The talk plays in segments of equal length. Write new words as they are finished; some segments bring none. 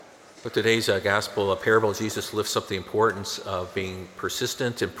With today's gospel parable, Jesus lifts up the importance of being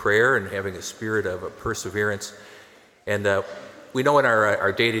persistent in prayer and having a spirit of perseverance. And we know in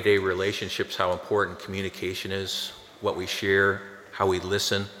our day-to-day relationships how important communication is, what we share, how we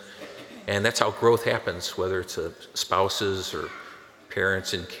listen. And that's how growth happens, whether it's spouses or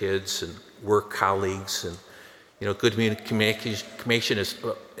parents and kids and work colleagues. And, good communication is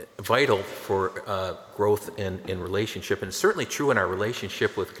vital for growth in relationship. And it's certainly true in our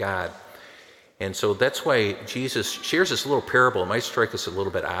relationship with God. And so that's why Jesus shares this little parable. It might strike us a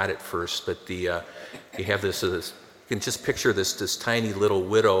little bit odd at first, but you have this, you can just picture this tiny little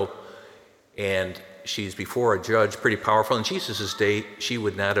widow, and she's before a judge, pretty powerful. In Jesus' day, she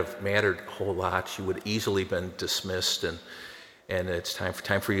would not have mattered a whole lot. She would easily been dismissed, and it's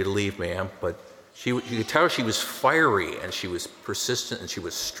time for you to leave, ma'am. But you could tell she was fiery, and she was persistent, and she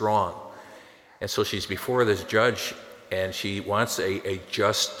was strong. And so she's before this judge, and she wants a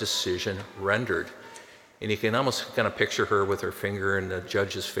just decision rendered. And you can almost kind of picture her with her finger in the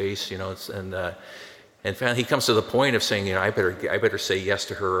judge's face, and finally he comes to the point of saying, I better say yes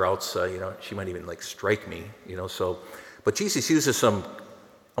to her, or else, she might even strike me, So, but Jesus uses some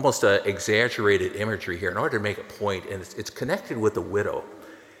almost exaggerated imagery here in order to make a point, and it's connected with the widow.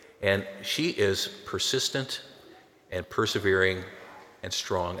 And she is persistent and persevering and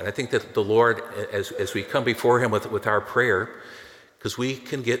strong. And I think that the Lord, as we come before him with our prayer, because we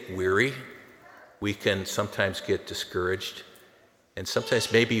can get weary, we can sometimes get discouraged, and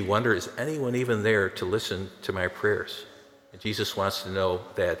sometimes maybe you wonder, is anyone even there to listen to my prayers? And Jesus wants to know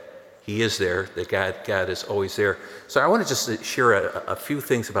that he is there, that God is always there. So I want to just share a few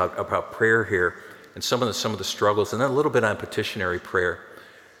things about prayer here, and some of the struggles, and then a little bit on petitionary prayer.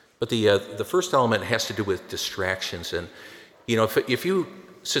 But the first element has to do with distractions. And, if you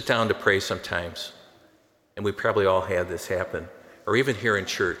sit down to pray sometimes, and we probably all had this happen, or even here in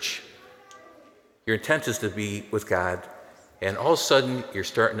church, your intent is to be with God, and all of a sudden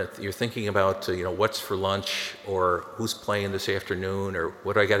you're thinking about, what's for lunch, or who's playing this afternoon, or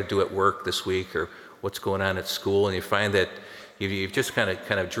what do I got to do at work this week, or what's going on at school, and you find that you've just kind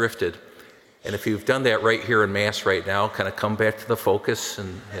of drifted. And if you've done that right here in Mass right now, kind of come back to the focus,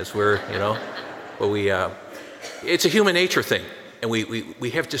 and as we're, it's a human nature thing, and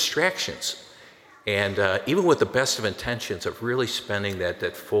we have distractions. And even with the best of intentions of really spending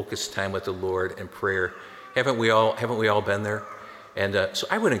that focused time with the Lord in prayer, haven't we all been there? And so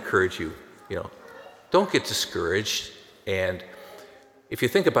I would encourage you, don't get discouraged. And if you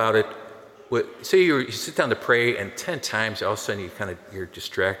think about it, say you sit down to pray, and 10 times all of a sudden you're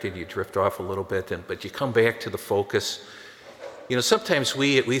distracted, you drift off a little bit, but you come back to the focus. Sometimes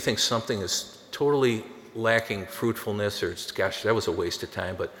we think something is totally lacking fruitfulness, or gosh, that was a waste of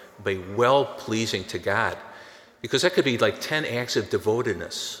time, but be well-pleasing to God, because that could be like 10 acts of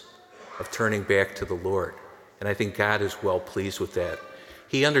devotedness, of turning back to the Lord. And I think God is well pleased with that.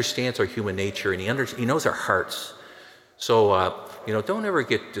 He understands our human nature, and he knows our hearts. So, don't ever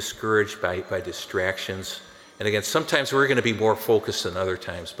get discouraged by distractions. And again, sometimes we're going to be more focused than other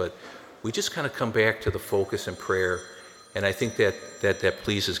times, but we just kind of come back to the focus in prayer. And I think that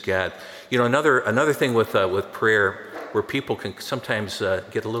pleases God. Another thing with prayer, where people can sometimes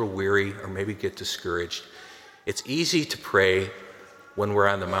get a little weary or maybe get discouraged. It's easy to pray when we're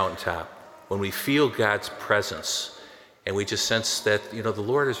on the mountaintop, when we feel God's presence, and we just sense that the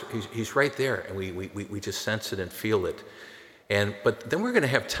Lord he's right there, and we just sense it and feel it. But then we're going to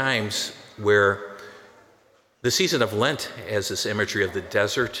have times where the season of Lent has this imagery of the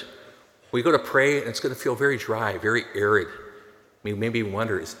desert. We go to pray, and it's going to feel very dry, very arid. Maybe you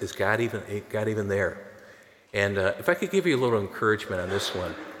wonder, is God even there? And if I could give you a little encouragement on this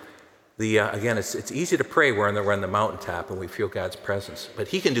one, again, it's easy to pray. We're on the mountaintop, and we feel God's presence. But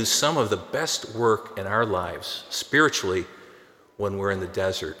he can do some of the best work in our lives, spiritually, when we're in the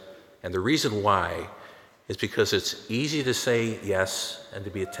desert. And the reason why is because it's easy to say yes and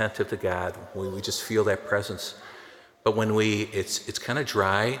to be attentive to God when we just feel that presence. But when it's kind of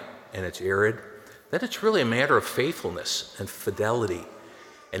dry and it's arid, then it's really a matter of faithfulness and fidelity.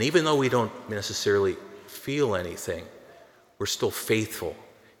 And even though we don't necessarily feel anything, we're still faithful.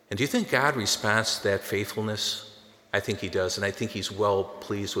 And do you think God responds to that faithfulness? I think he does, and I think he's well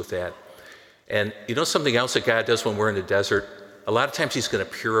pleased with that. And something else that God does when we're in the desert? A lot of times he's going to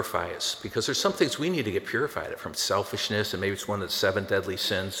purify us, because there's some things we need to get purified from, selfishness, and maybe it's one of the 7 deadly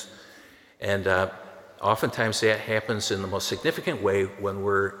sins. And oftentimes that happens in the most significant way when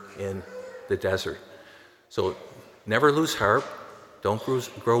we're in the desert. So never lose heart. Don't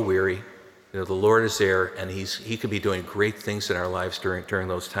grow weary. The Lord is there, and he can be doing great things in our lives during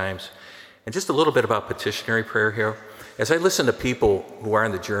those times. And just a little bit about petitionary prayer here. as I listen to people who are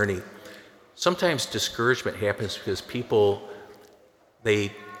on the journey, sometimes discouragement happens because people,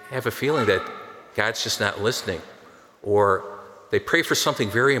 they have a feeling that God's just not listening, or they pray for something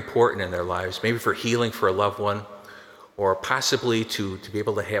very important in their lives, maybe for healing for a loved one, or possibly to be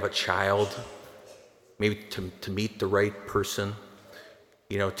able to have a child, maybe to meet the right person,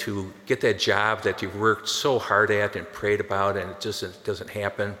 to get that job that you've worked so hard at and prayed about and it just doesn't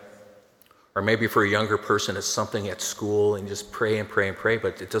happen. Or maybe for a younger person, it's something at school and you just pray and pray and pray,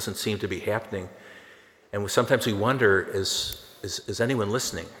 but it doesn't seem to be happening. And sometimes we wonder, is anyone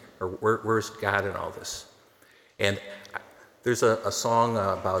listening? Or where's God in all this? And there's a song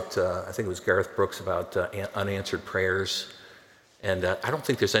about, I think it was Garth Brooks, about unanswered prayers. And I don't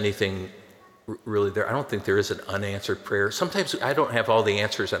think there's anything really there. I don't think there is an unanswered prayer. Sometimes I don't have all the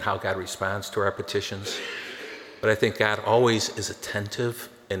answers on how God responds to our petitions, but I think God always is attentive,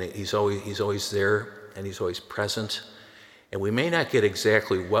 and he's always there, and he's always present. And we may not get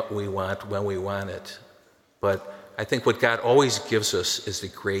exactly what we want when we want it, but I think what God always gives us is the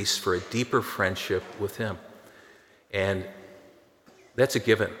grace for a deeper friendship with him. And that's a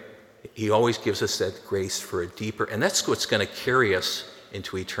given. He always gives us that grace for a deeper, and that's what's going to carry us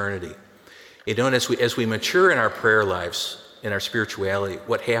into eternity. And as we mature in our prayer lives, in our spirituality,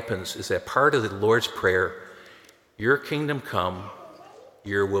 what happens is that part of the Lord's Prayer, your kingdom come,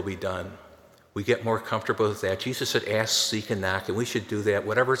 your will be done. We get more comfortable with that. Jesus said, ask, seek, and knock, and we should do that.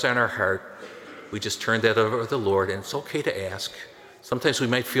 Whatever's on our heart, we just turn that over to the Lord, and it's okay to ask. Sometimes we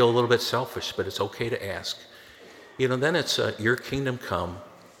might feel a little bit selfish, but it's okay to ask. Then it's your kingdom come,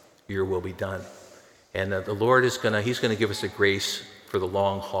 your will be done. And the Lord he's going to give us a grace for the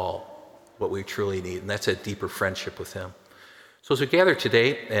long haul, what we truly need, and that's a deeper friendship with him. So as we gather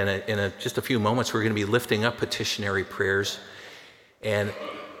today, and in just a few moments, we're going to be lifting up petitionary prayers. And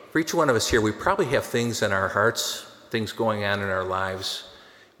for each one of us here, we probably have things in our hearts, things going on in our lives.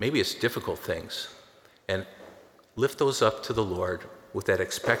 Maybe it's difficult things. And lift those up to the Lord with that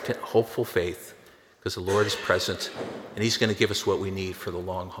expectant, hopeful faith, because the Lord is present, and he's going to give us what we need for the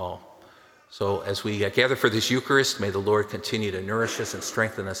long haul. So as we gather for this Eucharist, may the Lord continue to nourish us and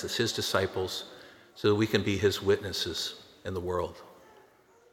strengthen us as his disciples so that we can be his witnesses in the world.